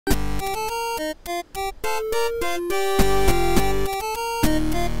Hey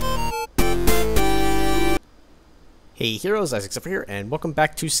heroes, Zephyr here, and welcome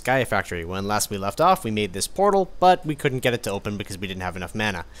back to Gaia Factory. When last we left off, we made this portal, but we couldn't get it to open because we didn't have enough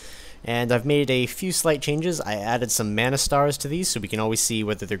mana. And I've made a few slight changes. I added some mana stars to these so we can always see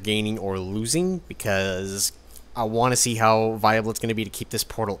whether they're gaining or losing, because I want to see how viable it's going to be to keep this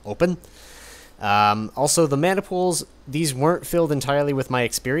portal open. Also, the mana pools, these weren't filled entirely with my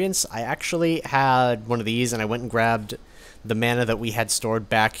experience. I actually had one of these, and I went and grabbed the mana that we had stored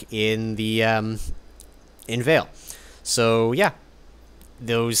back in the in Vale. So yeah,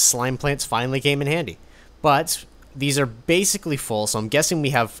 those slime plants finally came in handy. But these are basically full, so I'm guessing we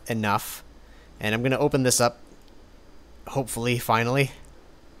have enough. And I'm going to open this up, hopefully, finally.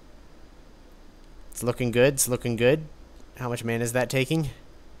 It's looking good, it's looking good. How much mana is that taking?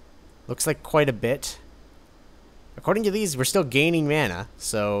 Looks like quite a bit. According to these, we're still gaining mana,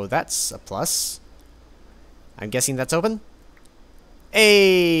 so that's a plus. I'm guessing that's open?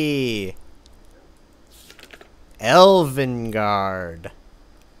 Hey! Elven guard.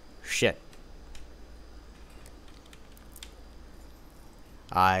 Shit.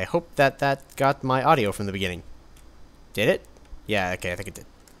 I hope that got my audio from the beginning. Did it? Yeah, okay, I think it did.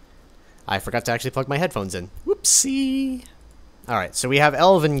 I forgot to actually plug my headphones in. Whoopsie. Alright, so we have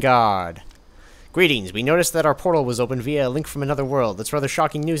Elven guard. Greetings. We noticed that our portal was opened via a link from another world. That's rather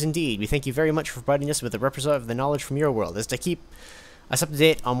shocking news indeed. We thank you very much for providing us with a representative of the knowledge from your world. As to keep us up to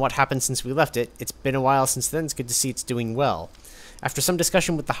date on what happened since we left it. It's been a while since then. It's good to see it's doing well. After some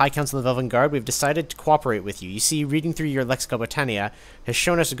discussion with the High Council of Elven Guard, we've decided to cooperate with you. You see, reading through your Lexica Botania has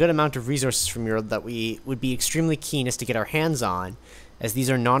shown us a good amount of resources from your world that we would be extremely keen as to get our hands on, as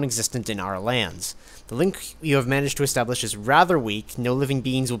these are non-existent in our lands. The link you have managed to establish is rather weak. No living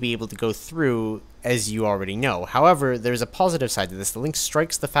beings will be able to go through, as you already know. However, there's a positive side to this. The link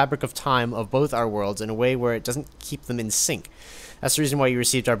strikes the fabric of time of both our worlds in a way where it doesn't keep them in sync. That's the reason why you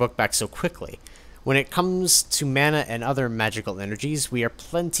received our book back so quickly. When it comes to mana and other magical energies, we are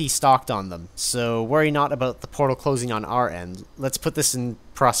plenty stocked on them, so worry not about the portal closing on our end. Let's put this in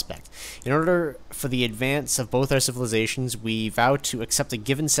prospect. In order for the advance of both our civilizations, we vow to accept a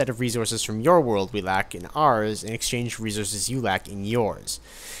given set of resources from your world we lack in ours in exchange for resources you lack in yours.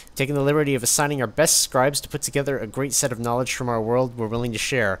 Taking the liberty of assigning our best scribes to put together a great set of knowledge from our world we're willing to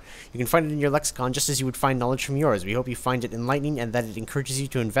share. You can find it in your lexicon just as you would find knowledge from yours. We hope you find it enlightening and that it encourages you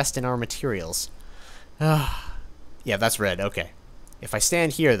to invest in our materials. Yeah, that's red. Okay. If I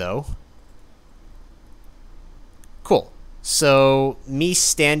stand here, though... Cool. So, me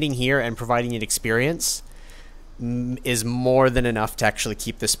standing here and providing an experience is more than enough to actually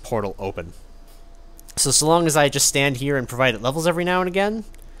keep this portal open. So long as I just stand here and provide it levels every now and again,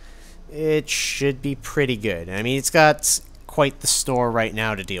 it should be pretty good. I mean, it's got quite the store right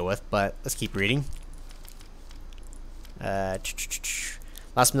now to deal with, but let's keep reading.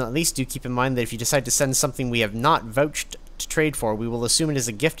 Last but not least, do keep in mind that if you decide to send something we have not vouched to trade for, we will assume it is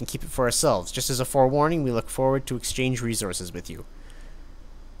a gift and keep it for ourselves. Just as a forewarning, we look forward to exchange resources with you.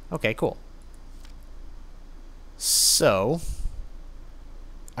 Okay, cool. So,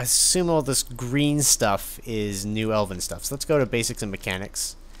 I assume all this green stuff is new Elven stuff. So let's go to basics and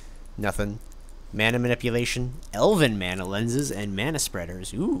mechanics. Nothing. Mana manipulation, Elven mana lenses, and mana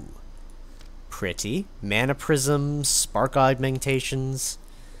spreaders. Ooh. Pretty. Mana prisms, spark augmentations,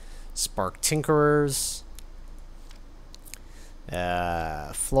 spark tinkerers,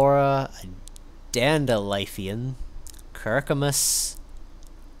 flora, dandelion, curcumus.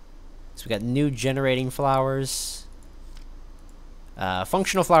 So we got new generating flowers.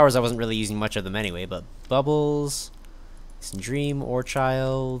 Functional flowers, I wasn't really using much of them anyway, but bubbles, dream, or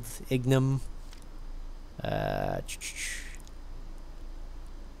child, ignum.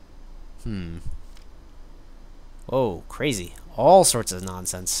 Whoa, crazy. All sorts of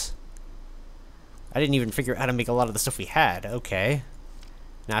nonsense. I didn't even figure out how to make a lot of the stuff we had. Okay.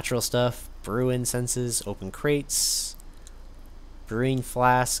 Natural stuff, brew incenses, open crates, brewing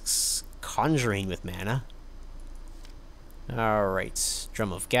flasks, conjuring with mana. Alright.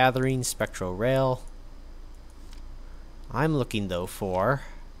 Drum of gathering, spectral rail. I'm looking, though, for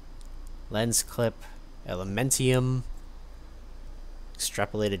lens clip, elementium,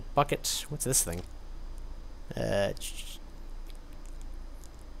 extrapolated bucket. What's this thing?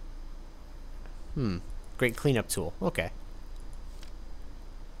 Great cleanup tool. Okay.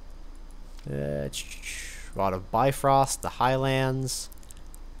 Rod of Bifrost, the Highlands,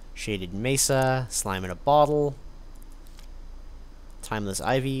 Shaded Mesa, Slime in a Bottle, Timeless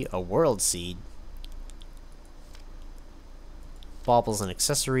Ivy, a World Seed, Baubles and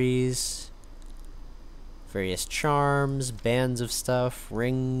Accessories, various charms, bands of stuff,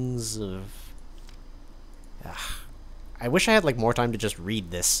 rings of I wish I had like more time to just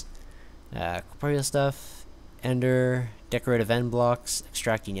read this. Corporeal stuff, ender, decorative end blocks,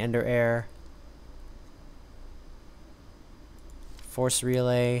 extracting ender air, force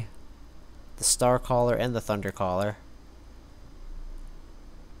relay, the star caller and the thunder caller.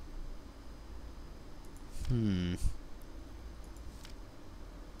 The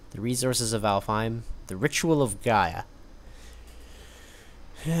resources of Alfheim, the ritual of Gaia.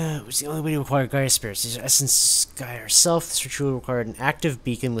 It was the only way to acquire Gaia spirits. These are essence Gaia herself. This ritual required an active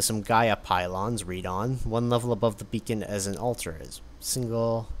beacon with some Gaia pylons. Read on. One level above the beacon as an altar. As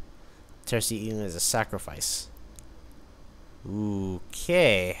single. Terci eaten as a sacrifice.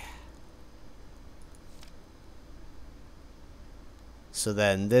 Okay. So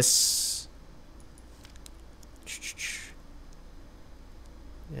then this...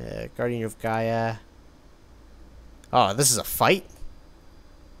 Guardian of Gaia. Oh, this is a fight?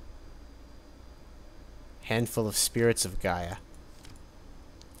 Handful of spirits of Gaia.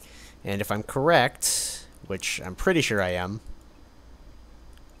 And if I'm correct, which I'm pretty sure I am,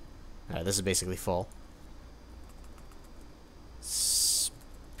 this is basically full.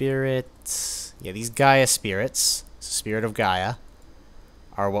 Spirit... Yeah, these Gaia spirits, Spirit of Gaia,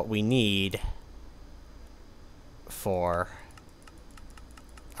 are what we need for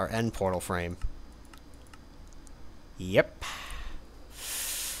our end portal frame. Yep.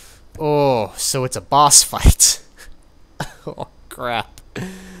 Oh, so it's a boss fight. Oh, crap.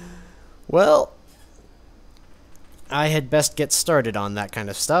 Well, I had best get started on that kind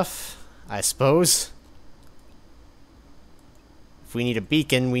of stuff, I suppose. If we need a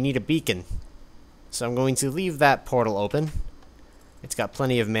beacon, we need a beacon. So I'm going to leave that portal open. It's got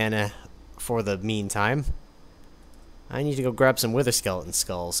plenty of mana for the meantime. I need to go grab some Wither Skeleton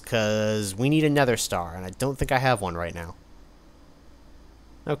skulls, because we need a Nether Star, and I don't think I have one right now.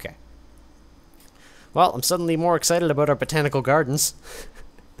 Okay. Well, I'm suddenly more excited about our botanical gardens.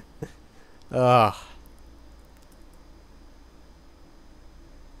 Ugh.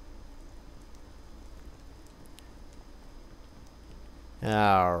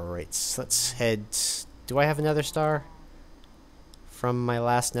 Alright, so let's head... Do I have a Nether Star? From my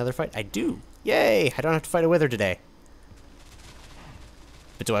last Nether fight? I do! Yay! I don't have to fight a Wither today.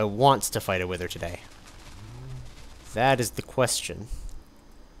 But do I want to fight a Wither today? That is the question.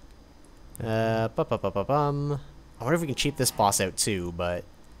 I wonder if we can cheat this boss out too, but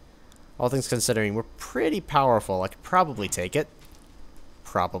all things considering, we're pretty powerful. I could probably take it.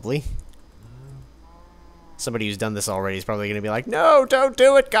 Probably. Somebody who's done this already is probably going to be like, no, don't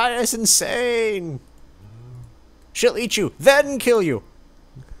do it, Gaia's insane! She'll eat you, then kill you!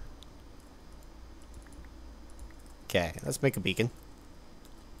 Okay, let's make a beacon.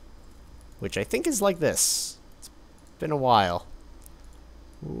 Which I think is like this. It's been a while.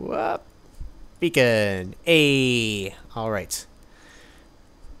 Whoop. Beacon! Ayy! Alright.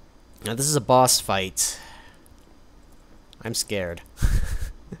 Now this is a boss fight. I'm scared.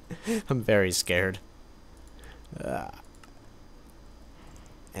 I'm very scared.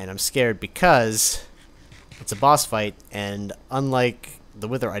 And I'm scared because it's a boss fight, and unlike the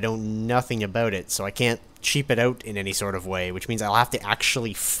Wither, I know nothing about it, so I can't cheap it out in any sort of way, which means I'll have to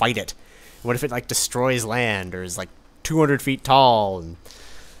actually fight it. What if it, like, destroys land, or is, like, 200 feet tall, and...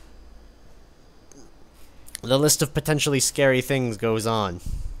 The list of potentially scary things goes on.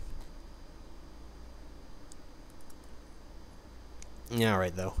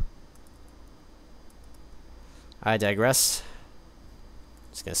 Alright, though. I digress.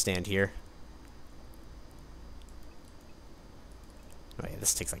 Just gonna stand here. Oh yeah,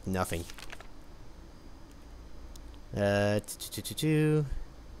 this takes like nothing.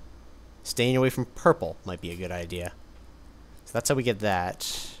 Staying away from purple might be a good idea. So that's how we get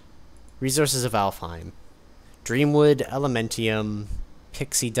that. Resources of Alfheim. Dreamwood, Elementium,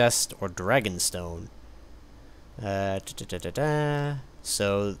 Pixie Dust, or Dragonstone.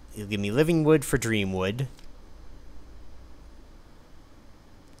 So, it'll give me Living Wood for Dreamwood.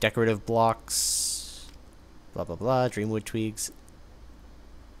 Decorative blocks. Blah, blah, blah. Dreamwood twigs.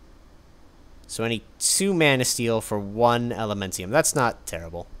 So I need 2 Mana Steel for 1 Elementium. That's not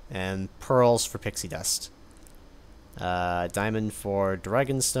terrible. And pearls for Pixie Dust. Diamond for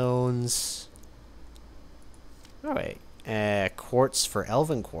Dragonstones. Alright. Quartz for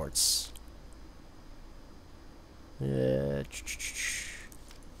Elven Quartz.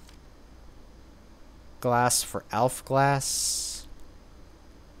 Glass for Elf Glass.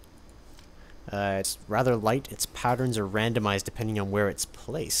 It's rather light. Its patterns are randomized depending on where it's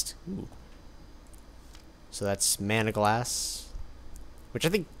placed. Ooh. So that's Mana Glass. Which I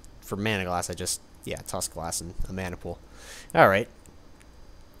think for Mana Glass I just, yeah, toss glass in a mana pool. Alright.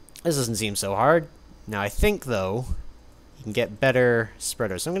 This doesn't seem so hard. Now I think, though, you can get better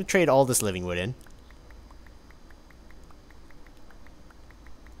spreaders. So I'm going to trade all this living wood in.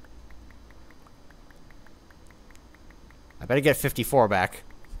 I better get 54 back.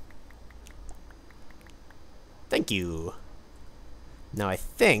 Thank you. Now I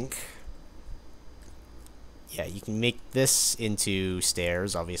think... yeah, you can make this into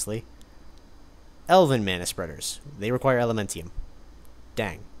stairs, obviously. Elven mana spreaders. They require elementium.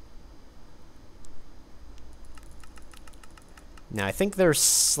 Dang. Now I think they're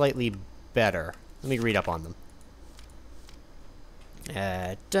slightly better. Let me read up on them.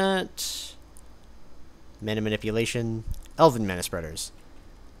 Mana manipulation. Elven mana spreaders.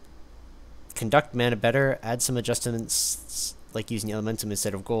 Conduct mana better. Add some adjustments like using elementum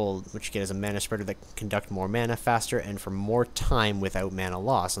instead of gold, which you get as a mana spreader that can conduct more mana faster and for more time without mana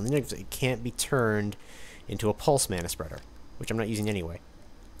loss. And then it can't be turned into a pulse mana spreader, which I'm not using anyway.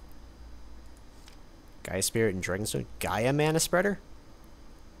 Gaia Spirit and Dragonstone. Gaia mana spreader?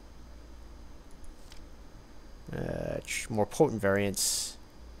 More potent variants.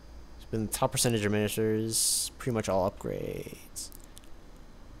 Spend the top percentage of ministers. Pretty much all upgrades.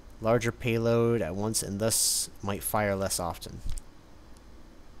 Larger payload at once and thus might fire less often.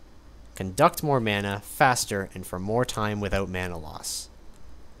 Conduct more mana faster and for more time without mana loss.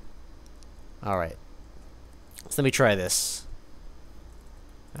 Alright. So let me try this.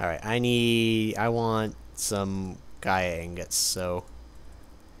 Alright, I want some Gaia ingots, so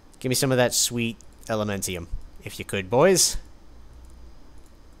give me some of that sweet elementium, if you could, boys.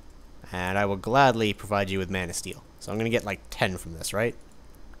 And I will gladly provide you with mana steel. So I'm gonna get like 10 from this, right?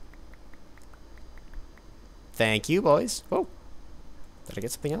 Thank you, boys. Oh, did I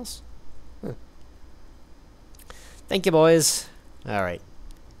get something else? Huh. Thank you, boys. Alright.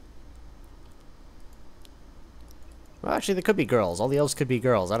 Well, actually, they could be girls. All the elves could be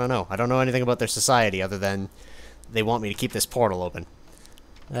girls. I don't know. I don't know anything about their society other than they want me to keep this portal open.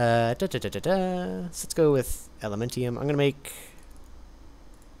 So let's go with elementium. I'm going to make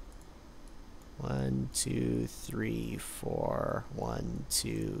 1, 2, 3, 4. 1,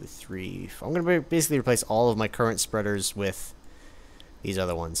 2, 3, 4. I'm going to basically replace all of my current spreaders with these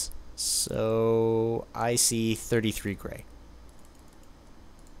other ones. So I see 33 gray.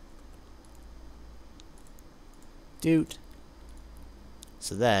 Dude.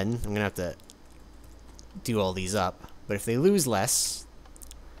 So then I'm going to have to do all these up. But if they lose less,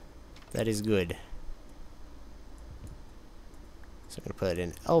 that is good. So I'm going to put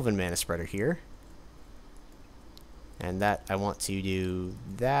an Elven mana spreader here. And that, I want to do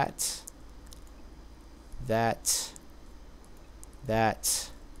that, that,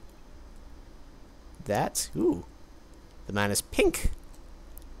 that, that. Ooh. The mana's pink.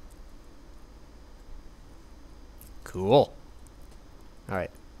 Cool.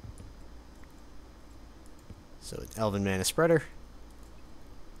 Alright. So, Elven mana spreader.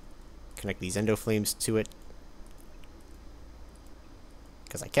 Connect these endo flames to it.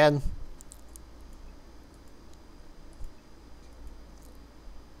 Because I can.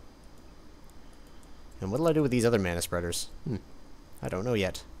 And what'll I do with these other mana spreaders? I don't know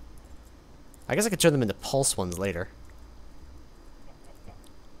yet. I guess I could turn them into pulse ones later.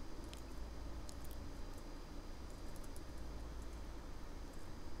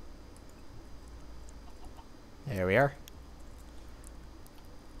 There we are.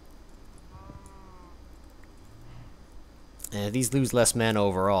 And if these lose less mana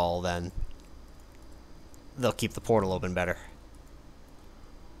overall, then they'll keep the portal open better.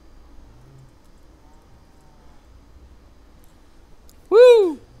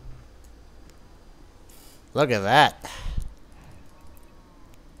 Woo! Look at that.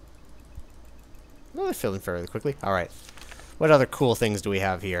 Oh, they're filling fairly quickly. Alright. What other cool things do we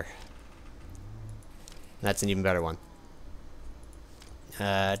have here? That's an even better one.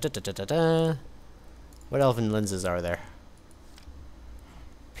 What elven lenses are there?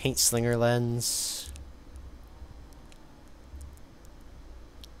 Paint slinger lens.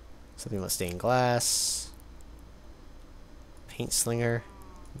 Something about stained glass. Paint slinger.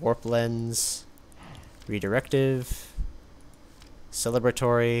 Warp lens. Redirective.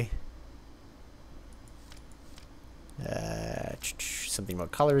 Celebratory. Something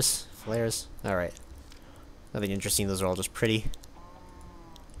about colors. Flares. Alright. Nothing interesting, those are all just pretty.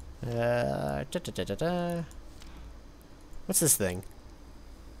 What's this thing?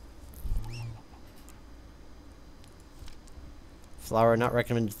 Flower not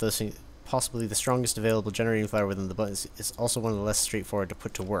recommended, possibly the strongest available generating flower within the bunch. Is also one of the less straightforward to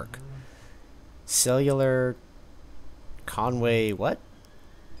put to work. Cellular Conway what?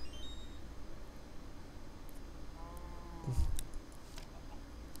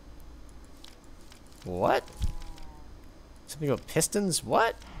 What? Something about pistons?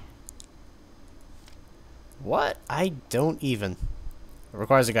 What? What? I don't even. It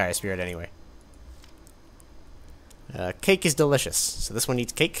requires a Gaia spirit anyway. Cake is delicious. So this one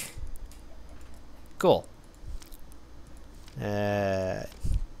needs cake. Cool.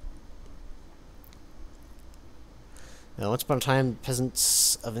 Once upon a time,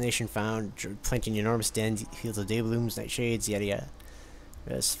 peasants of a nation found planting enormous dens, fields of day blooms, nightshades, yada yada.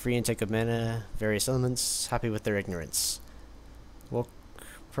 There's free intake of mana, various elements, happy with their ignorance. Woke,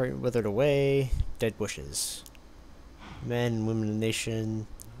 withered away, dead bushes. Men and women in the nation,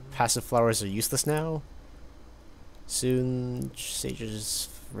 passive flowers are useless now. Soon, sages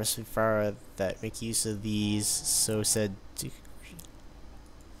recipe far that make use of these, so said.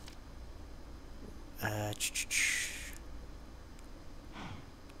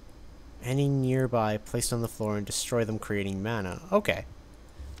 Any nearby placed on the floor and destroy them, creating mana. Okay.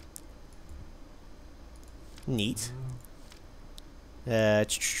 Neat.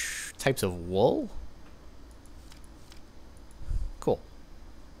 Types of wool? Cool.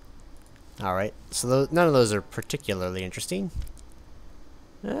 Alright, so none of those are particularly interesting.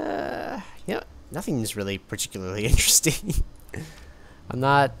 Yeah, nothing's really particularly interesting. I'm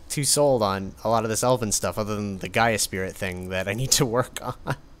not too sold on a lot of this elven stuff other than the Gaia spirit thing that I need to work on.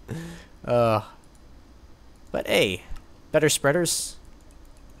 But hey, better spreaders.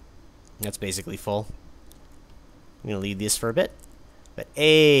 That's basically full. I'm gonna leave this for a bit. But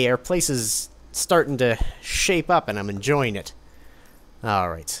hey, our place is starting to shape up and I'm enjoying it.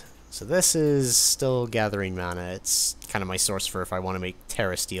 Alright, so this is still gathering mana. It's kind of my source for if I want to make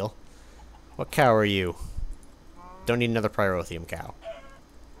Terra Steel. What cow are you? Don't need another Pyrotheum cow.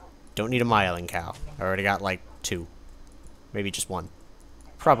 Don't need a Myelin cow. I already got like 2. Maybe just 1.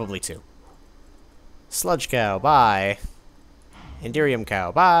 Probably 2. Sludge cow, bye. Enderium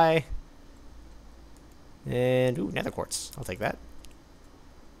cow, bye. And, ooh, nether quartz. I'll take that.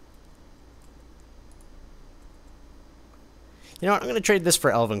 You know what? I'm going to trade this for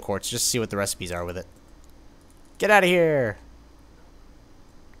elven quartz just to see what the recipes are with it. Get out of here!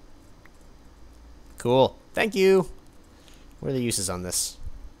 Cool. Thank you! What are the uses on this?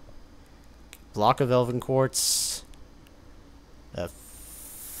 Block of elven quartz. A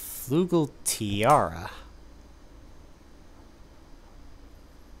flugel tiara.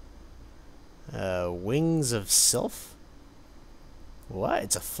 Wings of Sylph? What?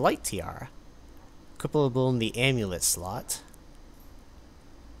 It's a flight tiara. Equipable in the amulet slot.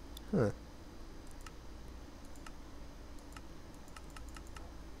 Huh.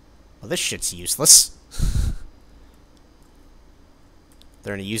 Well, this shit's useless.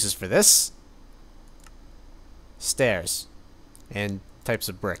 There are any uses for this? Stairs. And types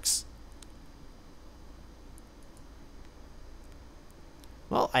of bricks.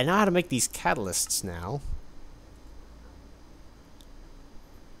 Well, I know how to make these catalysts now.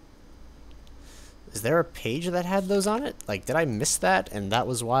 Is there a page that had those on it? Like, did I miss that and that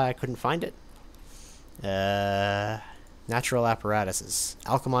was why I couldn't find it? Natural apparatuses.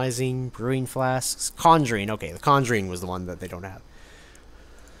 Alchemizing, brewing flasks, conjuring. Okay, the conjuring was the one that they don't have.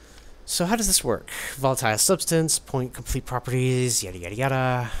 So how does this work? Volatile substance, point complete properties, yada yada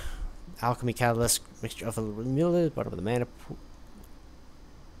yada. Alchemy catalyst, mixture of a bottom of the mana pool.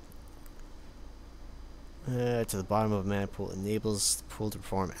 To the bottom of a mana pool enables the pool to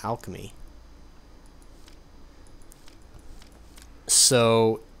perform alchemy.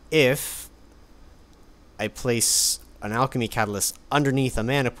 So if I place an alchemy catalyst underneath a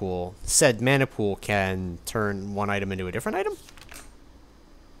mana pool, said mana pool can turn one item into a different item?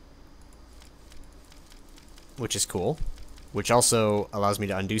 Which is cool. Which also allows me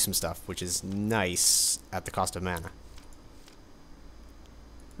to undo some stuff, which is nice at the cost of mana.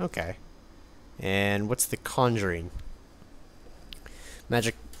 Okay. And what's the conjuring?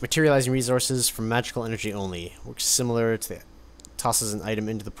 Magic materializing resources from magical energy only. Works similar to the tosses an item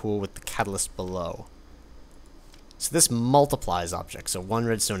into the pool with the catalyst below. So this multiplies objects. So 1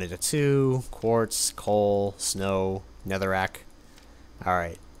 redstone into 2, quartz, coal, snow, netherrack.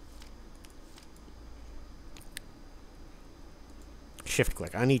 Alright. Shift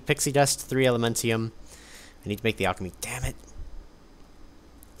click. I need pixie dust, 3 elementium. I need to make the alchemy. Damn it.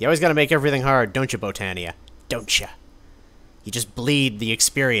 You always gotta make everything hard, don't you, Botania? Don't ya? You just bleed the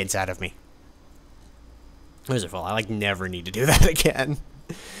experience out of me. Those are full. I, like, never need to do that again.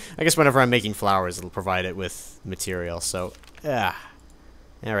 I guess whenever I'm making flowers, it'll provide it with material, so...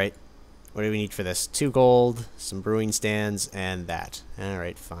 Alright. What do we need for this? 2 gold, some brewing stands, and that.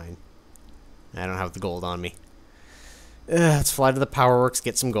 Alright, fine. I don't have the gold on me. Let's fly to the power works,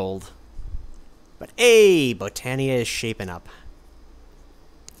 get some gold. But hey, Botania is shaping up.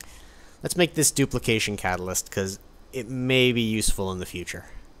 Let's make this duplication catalyst, because it may be useful in the future.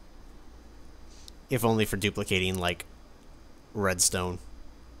 If only for duplicating, like, redstone.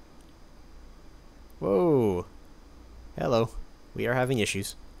 Whoa. Hello. We are having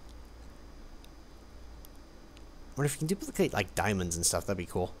issues. I wonder if you can duplicate, like, diamonds and stuff. That'd be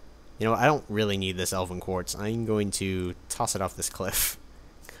cool. You know what? I don't really need this elven quartz. I'm going to toss it off this cliff.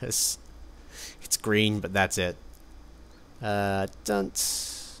 Because it's green, but that's it.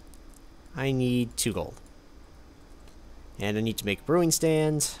 Dunce. I need 2 gold. And I need to make a brewing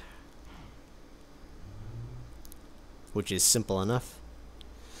stand. Which is simple enough.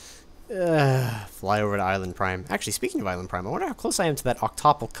 Fly over to Island Prime. Actually, speaking of Island Prime, I wonder how close I am to that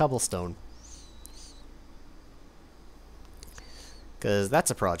octuple cobblestone. Because that's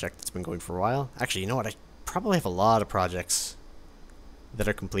a project that's been going for a while. Actually, you know what? I probably have a lot of projects that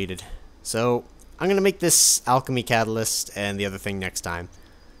are completed. So, I'm going to make this alchemy catalyst and the other thing next time.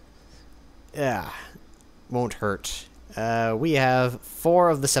 Yeah, won't hurt. We have 4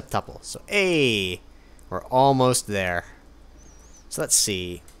 of the septuple. So, hey, we're almost there. So, let's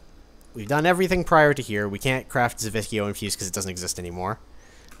see. We've done everything prior to here. We can't craft Zephyr infused because it doesn't exist anymore.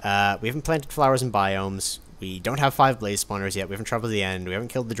 We haven't planted flowers in biomes. We don't have 5 blaze spawners yet. We haven't traveled to the end. We haven't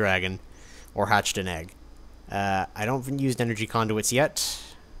killed the dragon or hatched an egg. I don't used energy conduits yet.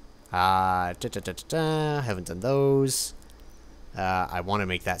 Haven't done those. I want to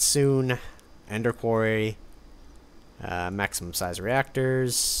make that soon. Ender quarry. Maximum size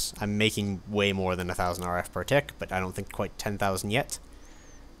reactors. I'm making way more than 1,000 RF per tick, but I don't think quite 10,000 yet.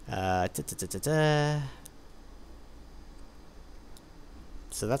 So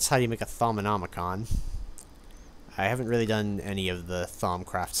that's how you make a Thaumonomicon. I haven't really done any of the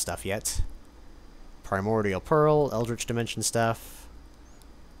Thaumcraft stuff yet. Primordial Pearl, Eldritch Dimension stuff.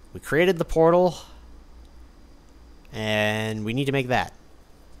 We created the portal. And we need to make that.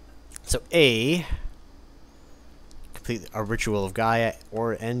 So A, complete a Ritual of Gaia,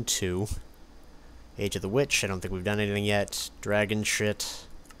 or N2. Age of the Witch, I don't think we've done anything yet. Dragon shit.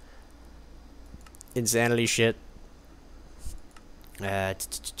 Insanity shit.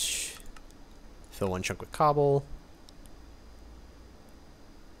 Fill 1 chunk with cobble.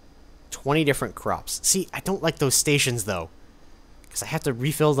 20 different crops. See, I don't like those stations, though. Because I have to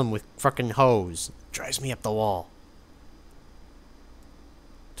refill them with frickin' hose. It drives me up the wall.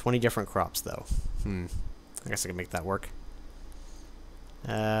 20 different crops, though. I guess I can make that work.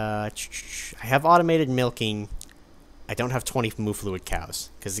 I have automated milking. I don't have 20 moo fluid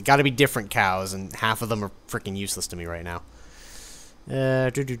cows. Because they gotta be different cows, and half of them are frickin' useless to me right now.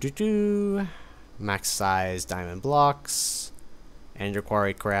 Max size diamond blocks. Ender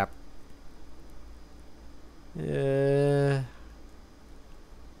quarry crap. I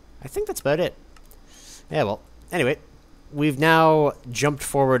think that's about it. Yeah, well, anyway, we've now jumped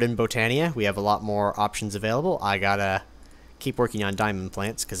forward in Botania. We have a lot more options available. I gotta keep working on diamond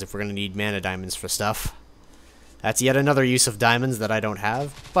plants, because if we're gonna need mana diamonds for stuff, that's yet another use of diamonds that I don't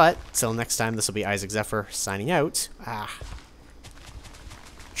have. But, till next time, this will be Isaac Zephyr signing out.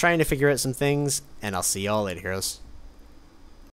 Trying to figure out some things, and I'll see y'all later, heroes.